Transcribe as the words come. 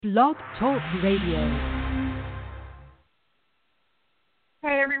Blog Talk Radio.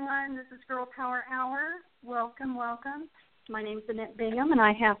 Hey everyone, this is Girl Power Hour. Welcome, welcome. My name's Annette Bingham, and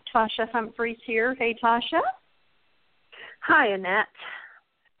I have Tasha Humphreys here. Hey, Tasha. Hi, Annette.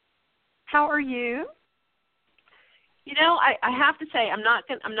 How are you? You know, I have to say I'm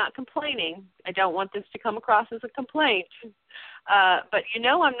not complaining. I don't want this to come across as a complaint, but you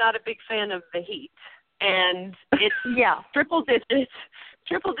know I'm not a big fan of the heat, and it's triple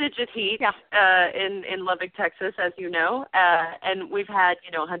digit heat in Lubbock, Texas, as you know, and we've had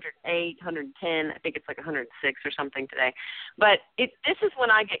 108, 110. I think it's like 106 or something today. But this is when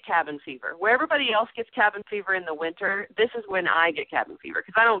I get cabin fever. Where everybody else gets cabin fever in the winter, this is when I get cabin fever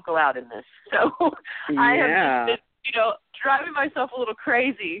because I don't go out in this. So I have just been, driving myself a little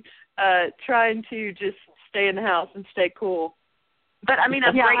crazy, trying to just stay in the house and stay cool. But, I mean,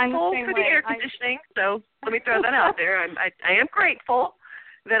 I'm grateful for the air conditioning, so let me throw that out there. I am grateful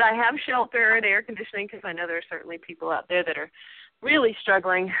that I have shelter and air conditioning because I know there are certainly people out there that are really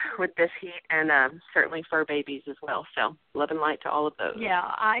struggling with this heat and certainly fur babies as well. So love and light to all of those. Yeah,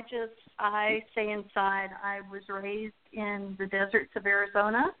 I stay inside. I was raised in the deserts of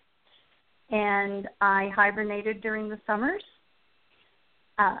Arizona, and I hibernated during the summers.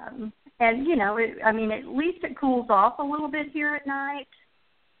 And, at least it cools off a little bit here at night.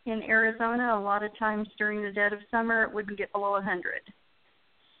 In Arizona, a lot of times during the dead of summer, it wouldn't get below 100.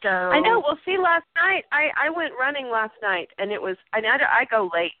 So I know. Well, see, last night, I went running last night, and it was, I go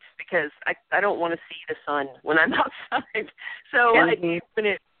late because I don't want to see the sun when I'm outside. So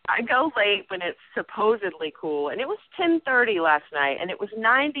I go late when it's supposedly cool, and it was 10:30 last night, and it was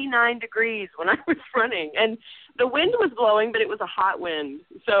 99 degrees when I was running, and the wind was blowing, but it was a hot wind,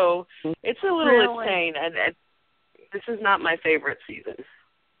 so it's a little insane, and this is not my favorite season.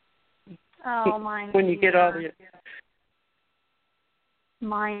 Oh, mine when you get all the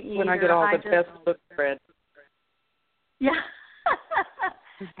when I get all the best book read. Yeah.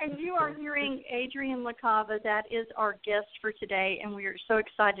 And you are hearing Adrienne LaCava. That is our guest for today, and we are so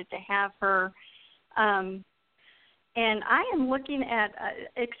excited to have her. And I am looking at,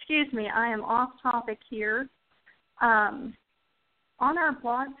 I am off topic here. On our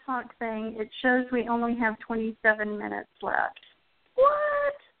blog talk thing, it shows we only have 27 minutes left.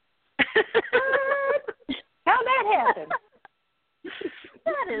 What? How'd that happen?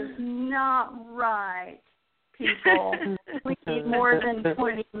 That is not right. People, we need more than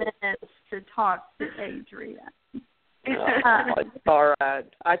 20 minutes to talk to Adrienne. It's all right.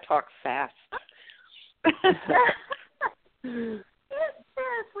 I talk fast. It says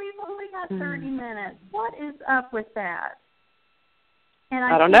we've only got 30 minutes. What is up with that? And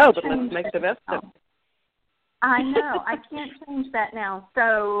I don't know, but let's make the best of it. I know. I can't change that now.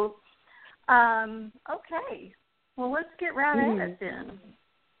 So, okay. Well, let's get right at it then.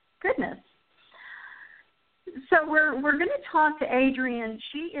 Goodness. So we're going to talk to Adrienne.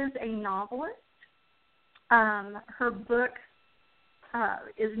 She is a novelist. Her book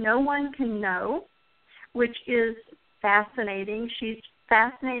is No One Can Know, which is fascinating. She's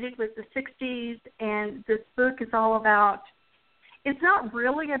fascinated with the 60s, and this book is all about, it's not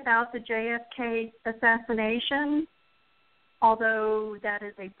really about the JFK assassination, although that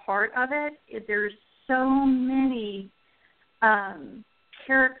is a part of it. There's so many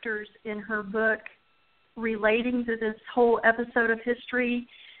characters in her book relating to this whole episode of history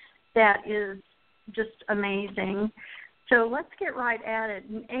that is just amazing. So let's get right at it.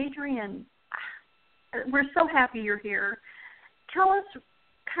 And Adrienne, we're so happy you're here. Tell us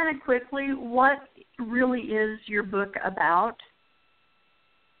kind of quickly what really is your book about.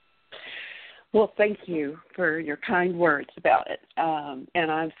 Well, thank you for your kind words about it,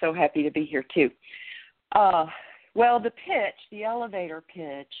 and I'm so happy to be here too. Well, the elevator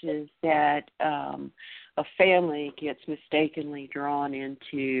pitch is that a family gets mistakenly drawn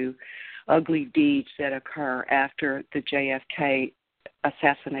into ugly deeds that occur after the JFK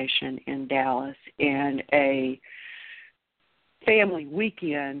assassination in Dallas, and a family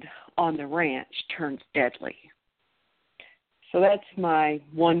weekend on the ranch turns deadly. So that's my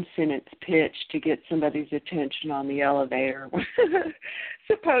one-sentence pitch to get somebody's attention on the elevator.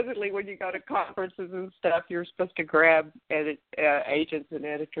 Supposedly, when you go to conferences and stuff, you're supposed to grab agents and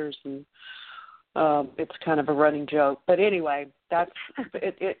editors, and it's kind of a running joke. But anyway,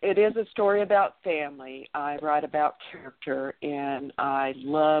 it is a story about family. I write about character, and I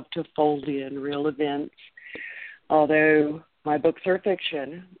love to fold in real events, although my books are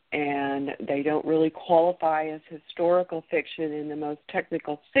fiction, and they don't really qualify as historical fiction in the most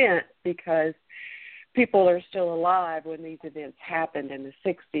technical sense because people are still alive when these events happened in the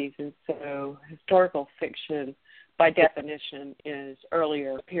 60s, and so historical fiction by definition is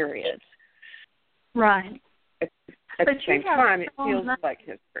earlier periods. Right. At the same time, it feels like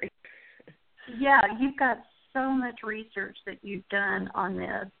history. Yeah, you've got so much research that you've done on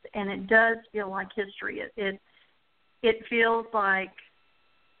this, and it does feel like history. It feels like,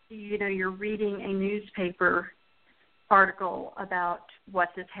 you know, you're reading a newspaper article about what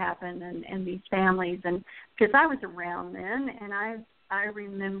has happened and these families. And because I was around then, and I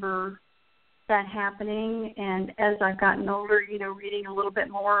remember that happening. And as I've gotten older, you know, reading a little bit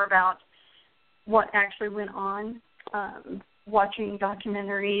more about what actually went on, watching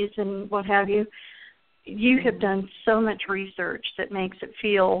documentaries and what have you, you have done so much research that makes it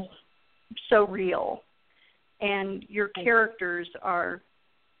feel so real. And your characters are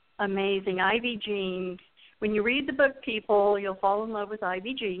amazing. Ivy Jean, when you read the book, people, you'll fall in love with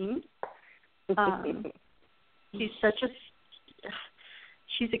Ivy Jean.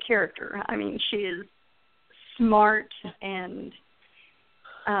 She's a character. I mean, she is smart and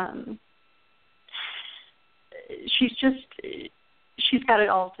she's got it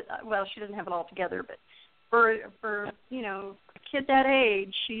all. Well, she doesn't have it all together, but for you know, a kid that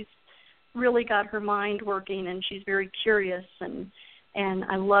age, she's really got her mind working, and she's very curious, and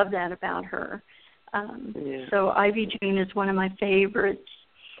I love that about her. So Ivy Jean is one of my favorites.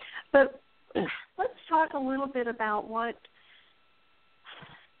 But let's talk a little bit about what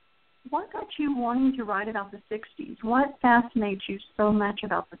got you wanting to write about the 60s? What fascinates you so much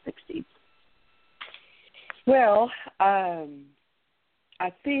about the 60s? Well, I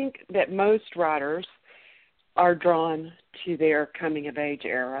think that most writers are drawn to their coming-of-age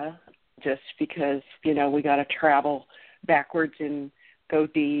era just because, you know, we got to travel backwards and go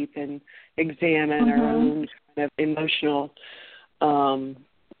deep and examine our own kind of emotional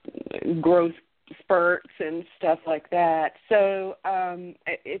growth spurts and stuff like that. So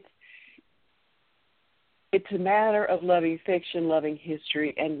it's a matter of loving fiction, loving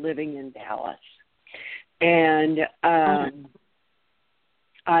history, and living in Dallas. And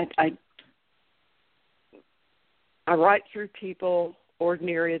I write through people,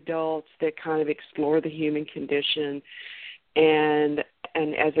 ordinary adults that kind of explore the human condition, and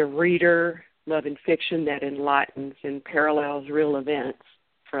as a reader, loving fiction that enlightens and parallels real events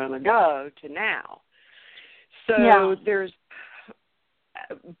from ago to now. So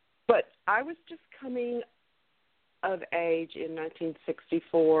but I was just coming of age in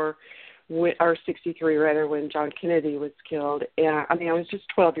 1964, or 63 rather, when John Kennedy was killed. And I mean, I was just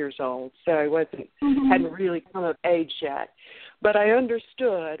 12 years old, so I hadn't really come of age yet. But I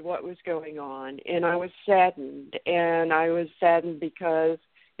understood what was going on, and I was saddened. And I was saddened because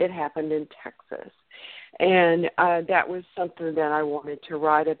it happened in Texas. And that was something that I wanted to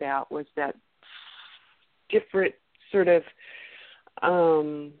write about, was that different sort of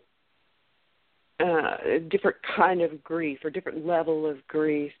different kind of grief, or different level of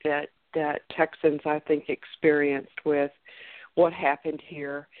grief that Texans, I think, experienced with what happened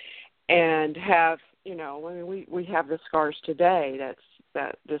here, and have, you know, I mean, we have the scars today.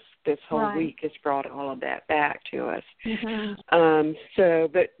 This whole week has brought all of that back to us. So,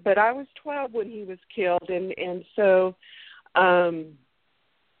 but I was 12 when he was killed, and so I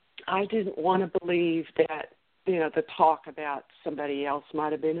didn't want to believe that, you know, the talk about somebody else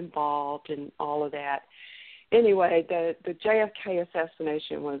might have been involved and all of that. Anyway, the JFK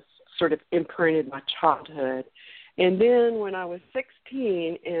assassination was sort of imprinted my childhood. And then when I was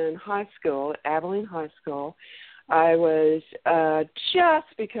 16 in high school, at Abilene High School, I was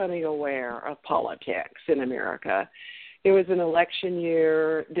just becoming aware of politics in America. It was an election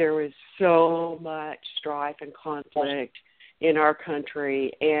year. There was so much strife and conflict in our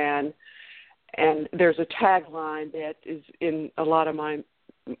country, and there's a tagline that is in a lot of my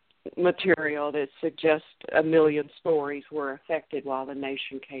material that suggests 1 million stories were affected while the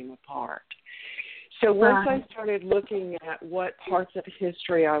nation came apart. So once I started looking at what parts of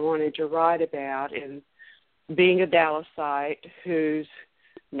history I wanted to write about, and being a Dallasite who's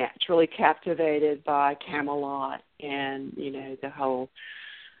naturally captivated by Camelot and, you know, the whole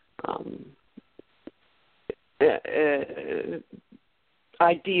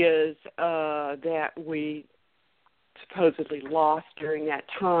ideas that we supposedly lost during that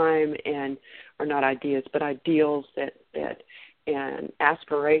time, or not ideas, but ideals that and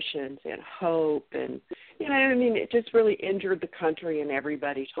aspirations and hope, and, you know, I mean, it just really injured the country, and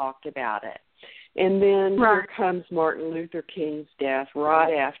everybody talked about it. And then here comes Martin Luther King's death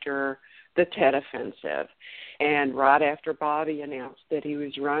right after the Tet Offensive, and right after Bobby announced that he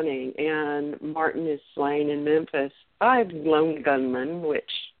was running, and Martin is slain in Memphis by lone gunmen,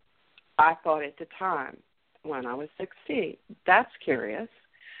 which I thought at the time when I was 16, that's curious.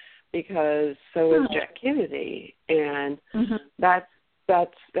 because so is Jack Kennedy, and that's.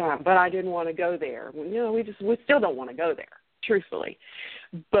 But I didn't want to go there. You know, we still don't want to go there, truthfully.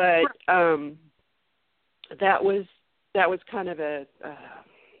 But that was kind of a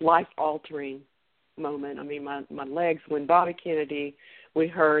life altering moment. I mean, my legs, when Bobby Kennedy, we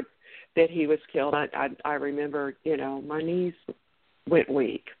heard that he was killed. I remember, you know, my knees went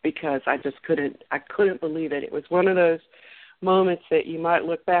weak because I couldn't believe it. It was one of those moments that you might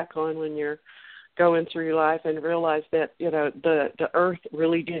look back on when you're going through life and realize that, you know, the earth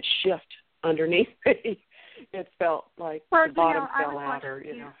really did shift underneath me. It felt like the bottom fell out, or,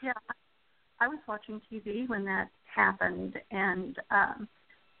 you know. Yeah, I was watching TV when that happened, and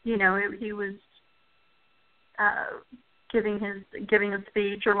you know, he was giving a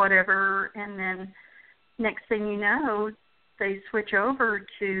speech or whatever, and then next thing you know, they switch over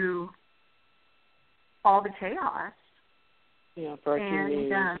to all the chaos. Yeah, breaking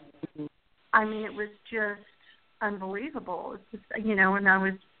news. I mean, it was just unbelievable. It's just, you know, when I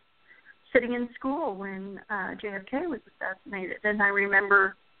was sitting in school when JFK was assassinated, and I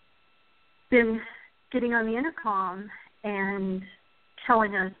remember them getting on the intercom and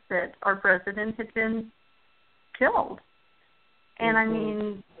telling us that our president had been killed. And I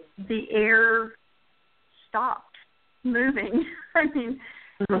mean, the air stopped moving. I mean,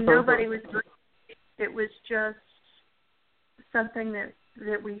 nobody was breathing. It was just something that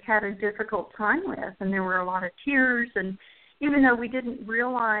we had a difficult time with, and there were a lot of tears. And even though we didn't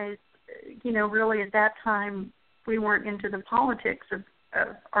realize, you know, really at that time we weren't into the politics of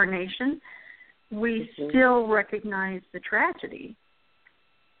our nation, we still recognized the tragedy.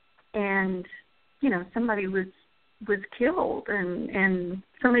 And, you know, somebody was killed, and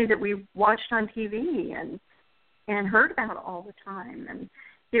somebody that we watched on TV and heard about all the time, and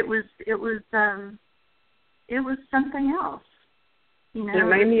it was something else. You know, it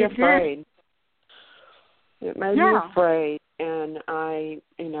made me afraid. It made me afraid, and I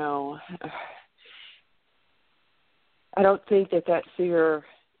don't think that fear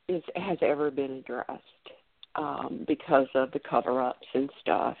has ever been addressed because of the cover-ups and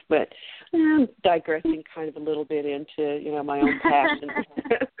stuff. But I'm digressing kind of a little bit into, you know, my own passion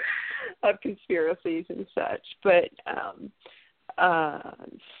of conspiracies and such. But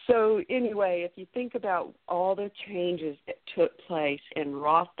so anyway, if you think about all the changes that took place and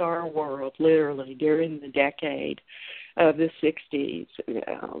rocked our world literally during the decade of the 60s, you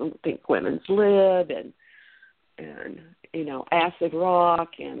know, think women's lib and you know, acid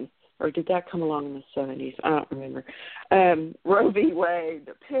rock, or did that come along in the 70s? I don't remember. Roe v. Wade,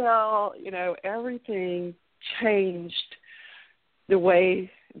 the pill, you know, everything changed the way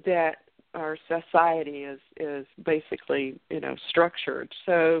that our society is basically, you know, structured.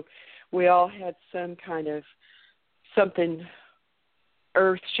 So we all had some kind of something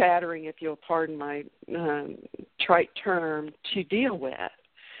earth-shattering, if you'll pardon my trite term, to deal with.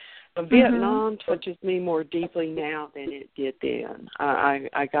 Vietnam touches me more deeply now than it did then.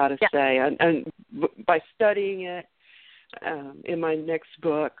 I got to say, and by studying it, in my next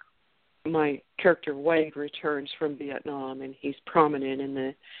book, my character Wade returns from Vietnam, and he's prominent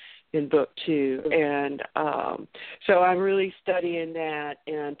in book 2, and so I'm really studying that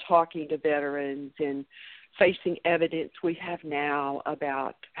and talking to veterans and facing evidence we have now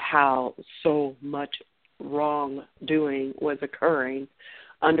about how so much wrongdoing was occurring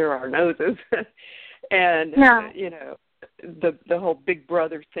under our noses. And you know, the whole Big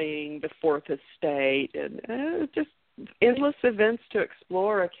Brother thing, the Fourth Estate, and just endless events to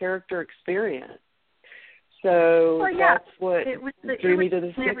explore a character experience. So that's what drew me to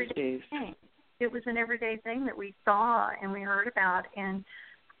the 60s. It was an everyday thing that we saw and we heard about, and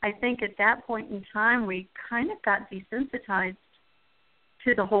I think at that point in time we kind of got desensitized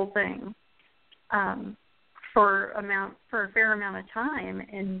to the whole thing for a fair amount of time,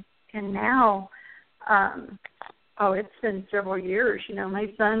 and now it's been several years. You know,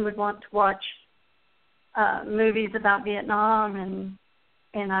 my son would want to watch movies about Vietnam,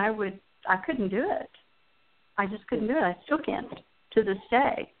 and I couldn't do it. I just couldn't do it. I still can't to this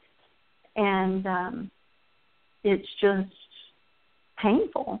day. And it's just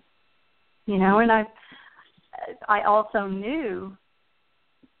painful, you know. And I also knew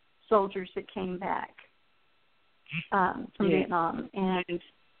soldiers that came back from Vietnam, and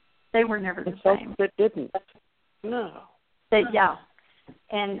they were never the same. That didn't. No.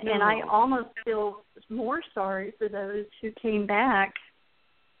 And I almost feel more sorry for those who came back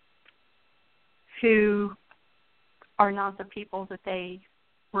who are not the people that they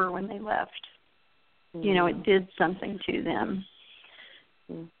were when they left. You know, it did something to them.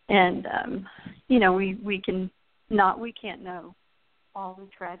 And you know, we can't know all the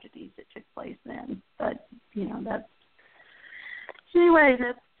tragedies that took place then. But, that's... Anyway,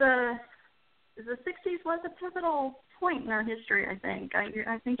 that's the 60s was a pivotal point in our history, I think.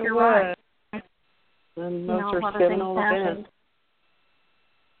 I think you're right. And those are seminal events.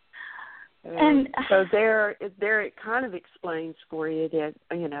 And so there it kind of explains for you that,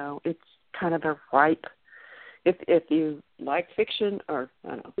 it's kind of a ripe, if you like fiction or,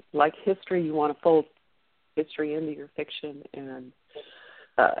 like history, you want to fold history into your fiction, and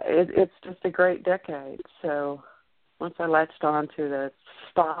it's just a great decade. So once I latched on to the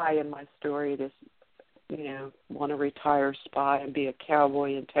spy in my story, this, want to retire spy and be a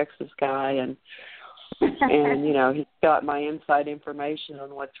cowboy and Texas guy, and he's got my inside information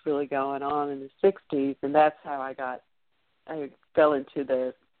on what's really going on in the 60s, and that's how I fell into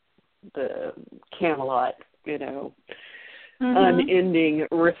the Camelot, unending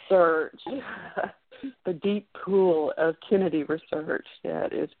research, the deep pool of Kennedy research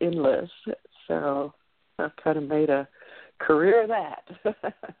that is endless. So I've kind of made a career of that.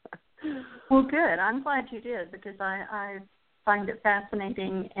 Well, good. I'm glad you did, because I find it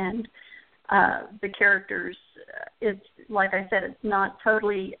fascinating, and the characters, it's like I said, it's not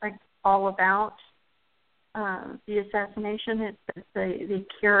totally all about the assassination. It's the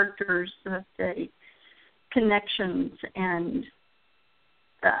characters, the connections, and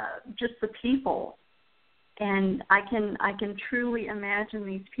just the people. And I can truly imagine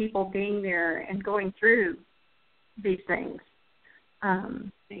these people being there and going through these things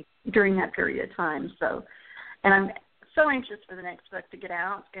during that period of time. So, and I'm so anxious for the next book to get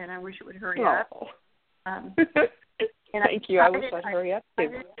out, and I wish it would hurry up. And Thank you. I wish I'd hurry up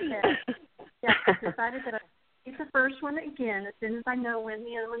too. I decided that I'd read the first one again as soon as I know when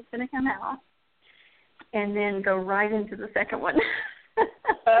the other one's going to come out, and then go right into the second one.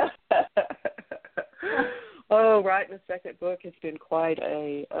 Writing the second book has been quite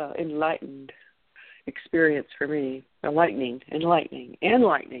a enlightened experience for me. Enlightening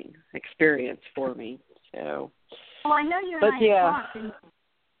experience for me. So. Well, I know you and I talked, and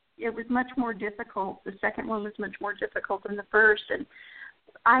it was much more difficult. The second one was much more difficult than the first, and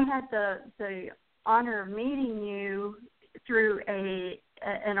I had the honor of meeting you through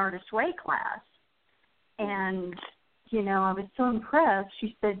an Artist's Way class, and I was so impressed.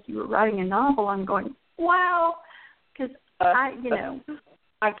 She said you were writing a novel. I'm going, wow, because I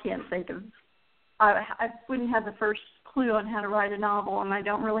can't think of. I wouldn't have the first clue on how to write a novel, and I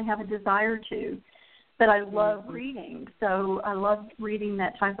don't really have a desire to. But I love reading, so I love reading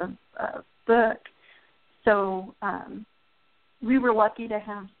that type of book. So we were lucky to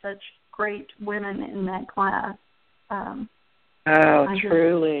have such great women in that class.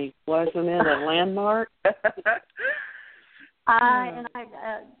 Truly. Wasn't it a landmark?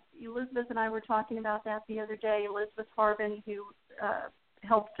 Elizabeth and I were talking about that the other day. Elizabeth Harbin, who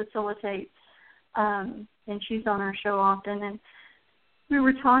helped facilitate, and she's on our show often, and we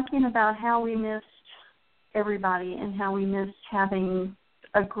were talking about how we missed everybody and how we missed having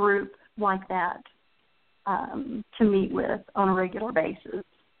a group like that to meet with on a regular basis.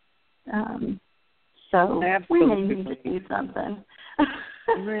 So we may need to do something.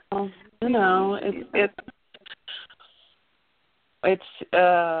 Well,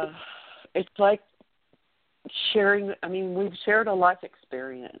 it's like sharing. I mean, we've shared a life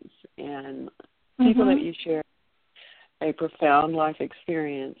experience, and people that you share a profound life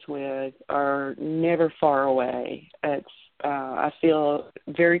experience with are never far away. I feel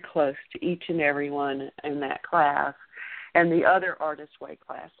very close to each and every one in that class, and the other Artist's Way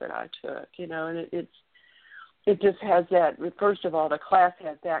class that I took. And it just has that. First of all, the class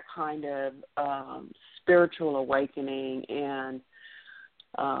has that kind of spiritual awakening, and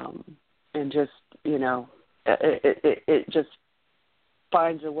just it just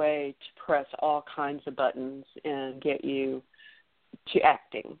finds a way to press all kinds of buttons and get you to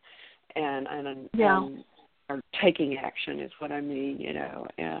acting and or taking action is what I mean,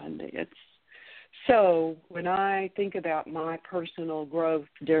 and it's so when I think about my personal growth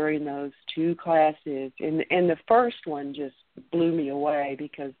during those two classes, and the first one just blew me away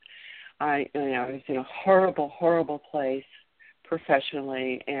because I was in a horrible place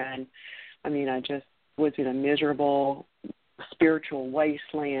professionally, and I mean I just was in a miserable spiritual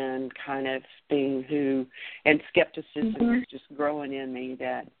wasteland kind of thing and skepticism was just growing in me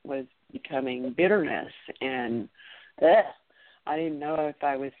that was becoming bitterness, and I didn't know if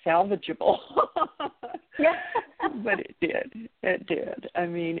I was salvageable. Yeah. But it did. I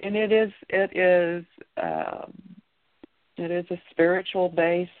mean, and it is a spiritual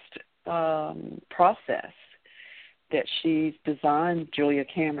based process that she's designed, Julia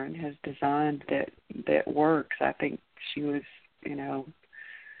Cameron has designed that works. I think she was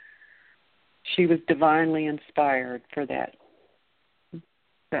she was divinely inspired for that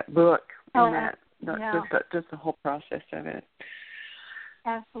book and just the whole process of it.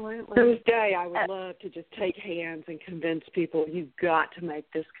 Absolutely. To this day, I would love to just take hands and convince people, you've got to make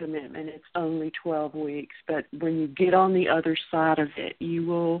this commitment. It's only 12 weeks, but when you get on the other side of it, you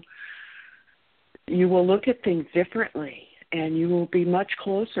will look at things differently, and you will be much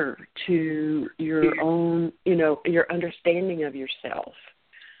closer to your own, your understanding of yourself.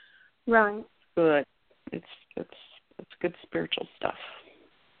 Right. Good. It's good spiritual stuff.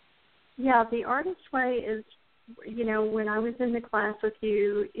 Yeah, the Artist's Way is, when I was in the class with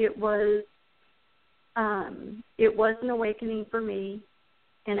you, it was an awakening for me,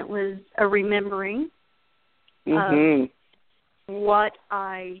 and it was a remembering of what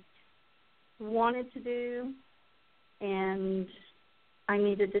I wanted to do, and I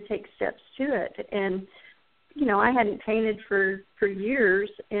needed to take steps to it. And, I hadn't painted for years,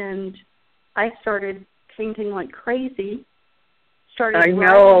 and I started painting like crazy, writing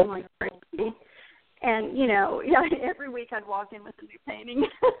like crazy. And, every week I'd walk in with a new painting.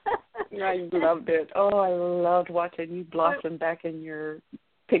 I loved it. Oh, I loved watching you blossom back in your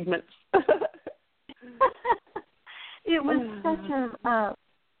pigments. It was such a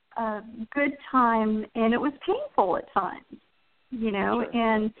good time, and it was painful at times, Sure.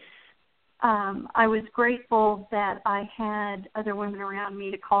 and I was grateful that I had other women around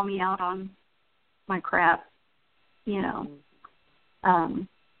me to call me out on my crap,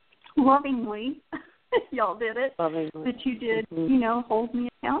 lovingly. Y'all did it, lovingly. But you did, hold me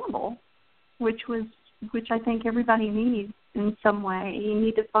accountable, which I think everybody needs in some way. You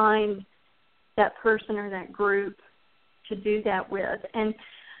need to find that person or that group to do that with. And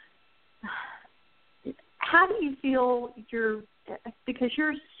how do you feel because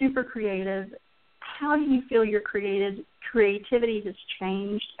you're super creative, how do you feel your creativity has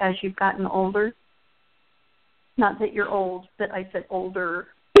changed as you've gotten older? Not that you're old, but I said older.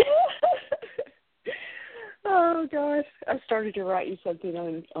 Oh, gosh. I started to write you something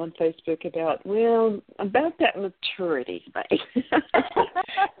on Facebook about that maturity thing.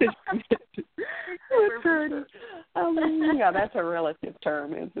 Maturity. That's a relative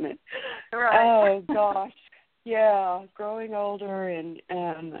term, isn't it? Right. Oh, gosh. Yeah, growing older and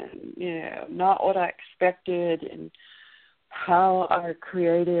not what I expected, and how our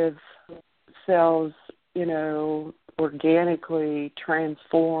creative selves, organically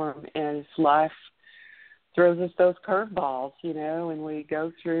transform as life throws us those curveballs, and we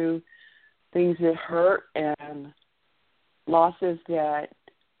go through things that hurt and losses that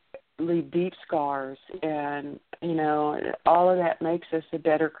leave deep scars, and, all of that makes us a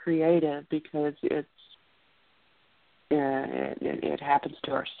better creative because it happens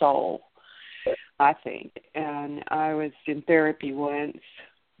to our soul, I think. And I was in therapy once,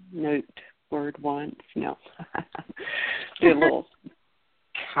 did a little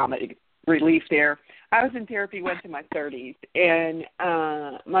comedy relief there. I was in therapy once in my 30s, and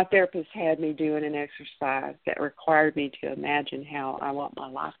my therapist had me doing an exercise that required me to imagine how I want my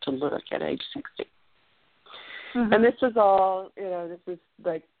life to look at age 60. Mm-hmm. And this was all, this was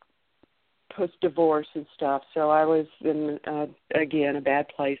like post-divorce and stuff, so I was in, again, a bad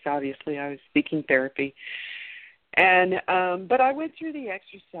place. Obviously, I was seeking therapy. And but I went through the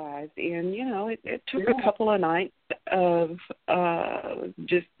exercise, and it took a couple of nights of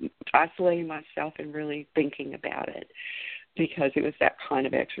just isolating myself and really thinking about it, because it was that kind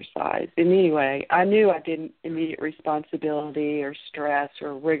of exercise. And anyway, I knew I didn't immediate responsibility or stress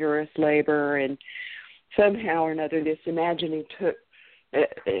or rigorous labor, and somehow or another this imagining took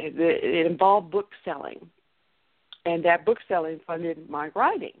it involved book selling, and that book selling funded my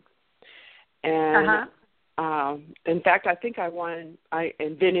writing. And in fact, I think I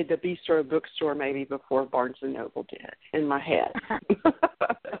invented the bistro bookstore maybe before Barnes & Noble did in my head,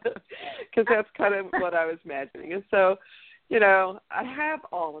 because that's kind of what I was imagining. And so, I have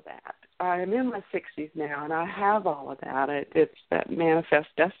all of that. I'm in my 60s now, and I have all of that. It's that manifest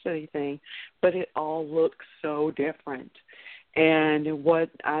destiny thing, but it all looks so different. And what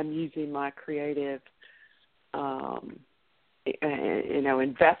I'm using my creative,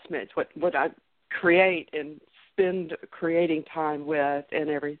 investments, what I create and spend creating time with and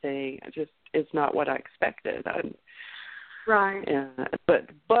everything, just is not what I expected. Right.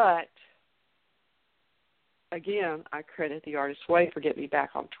 But again, I credit the Artist's Way for getting me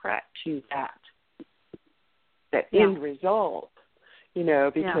back on track to that end result,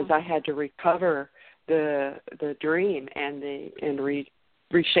 because I had to recover the dream and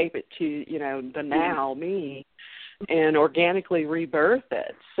reshape it to the now me, and organically rebirth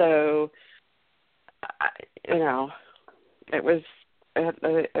it. So it was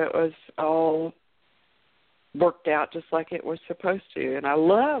all worked out just like it was supposed to, and I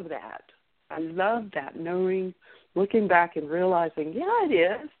love that. I love that, looking back and realizing, yeah, it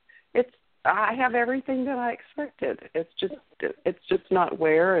is. I have everything that I expected. It's just not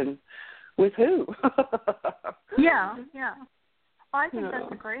where and with who. Yeah. Well, I think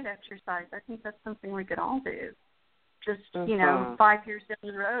that's a great exercise. I think that's something we could all do. Just 5 years down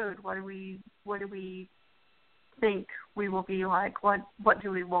the road, what do we think we will be like? What do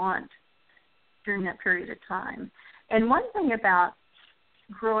we want during that period of time? And one thing about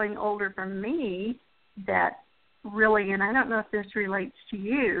growing older for me that really, and I don't know if this relates to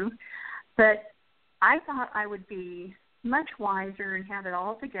you, but I thought I would be much wiser and have it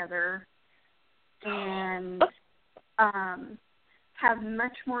all together and have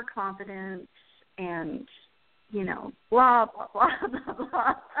much more confidence and, blah, blah, blah, blah,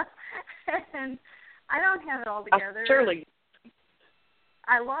 blah. And I don't have it all together. Surely.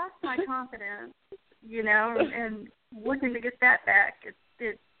 I lost my confidence, and looking to get that back.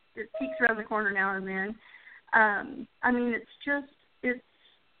 It peeks around the corner now and then. It's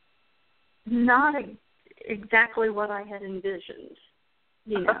not exactly what I had envisioned,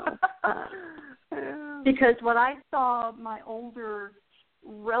 because what I saw my older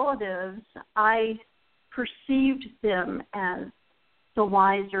relatives, I perceived them as the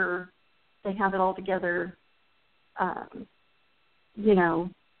wiser, they have it all together,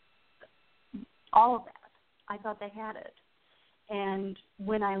 all of that. I thought they had it. And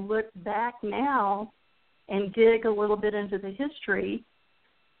when I look back now and dig a little bit into the history,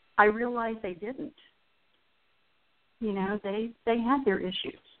 I realize they didn't. They had their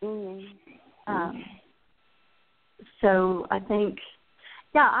issues. So I think,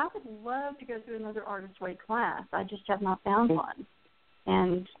 I would love to go through another Artist Way class. I just have not found one.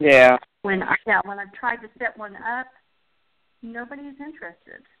 And when I've tried to set one up, nobody's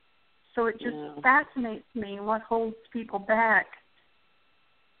interested. So it just fascinates me what holds people back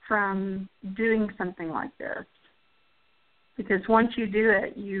from doing something like this. Because once you do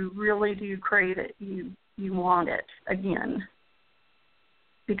it, you really do crave it. You want it again.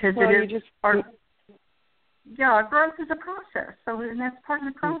 Because it is part. Growth is a process. And that's part of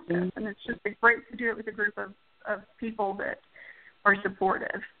the process. And it's just great to do it with a group of people that are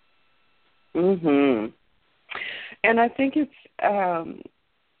supportive. And I think it's,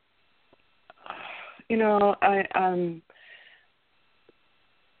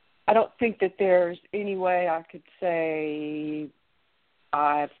 I don't think that there's any way I could say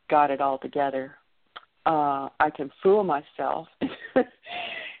I've got it all together. I can fool myself.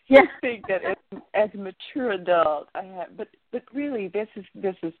 I think that as a mature adult, I have. But really, this is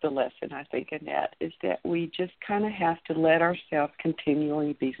the lesson I think, Annette, is that we just kind of have to let ourselves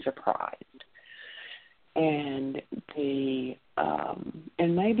continually be surprised. And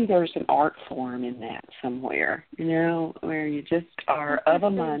and maybe there's an art form in that somewhere, where you just are of a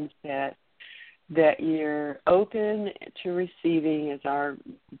mindset that you're open to receiving, as our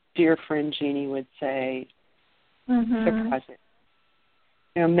dear friend Jeannie would say, surprises.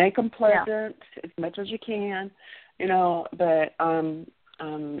 Make them pleasant as much as you can, but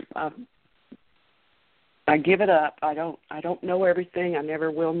I give it up. I don't know everything. I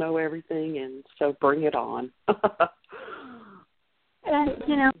never will know everything, and so bring it on.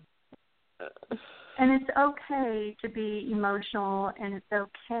 And and it's okay to be emotional, and it's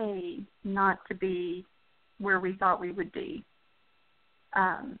okay not to be where we thought we would be,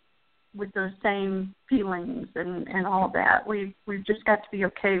 with those same feelings and all of that. We've just got to be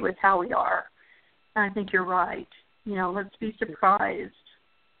okay with how we are. And I think you're right. Let's be surprised.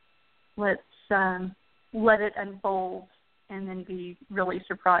 Let's let it unfold and then be really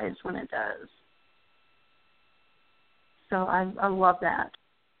surprised when it does. So I love that.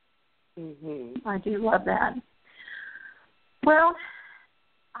 I do love that. Well,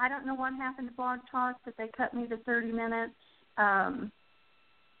 I don't know what happened to Blog Talk, but they cut me to 30 minutes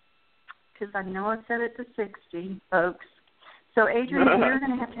because I know I set it to 60, folks. So, Adrienne, we're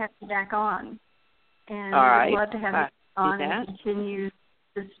going to have you back on. And I'd love to have you on and continue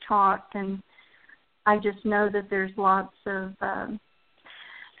this talk. And I just know that there's lots of,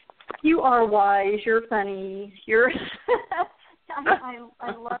 you are wise, you're funny, I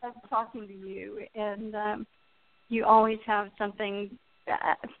love talking to you, and you always have something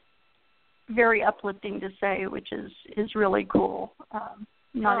very uplifting to say, which is really cool.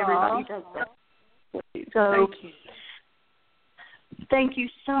 Not everybody does that. So, thank you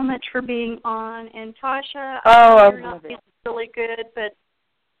so much for being on. And Tasha, you're not feeling really good, but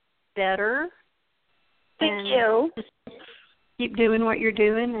better. Thank you. Just keep doing what you're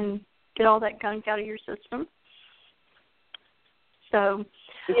doing and get all that gunk out of your system. So,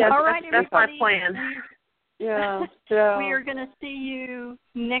 yes, all right, that's my everybody. plan. Yeah. We are going to see you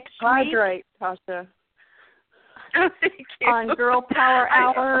next Hydrate, Tasha. Thank you. on Girl Power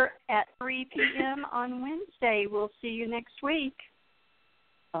Hour at 3 p.m. on Wednesday. We'll see you next week.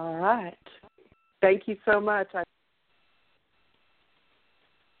 All right. Thank you so much.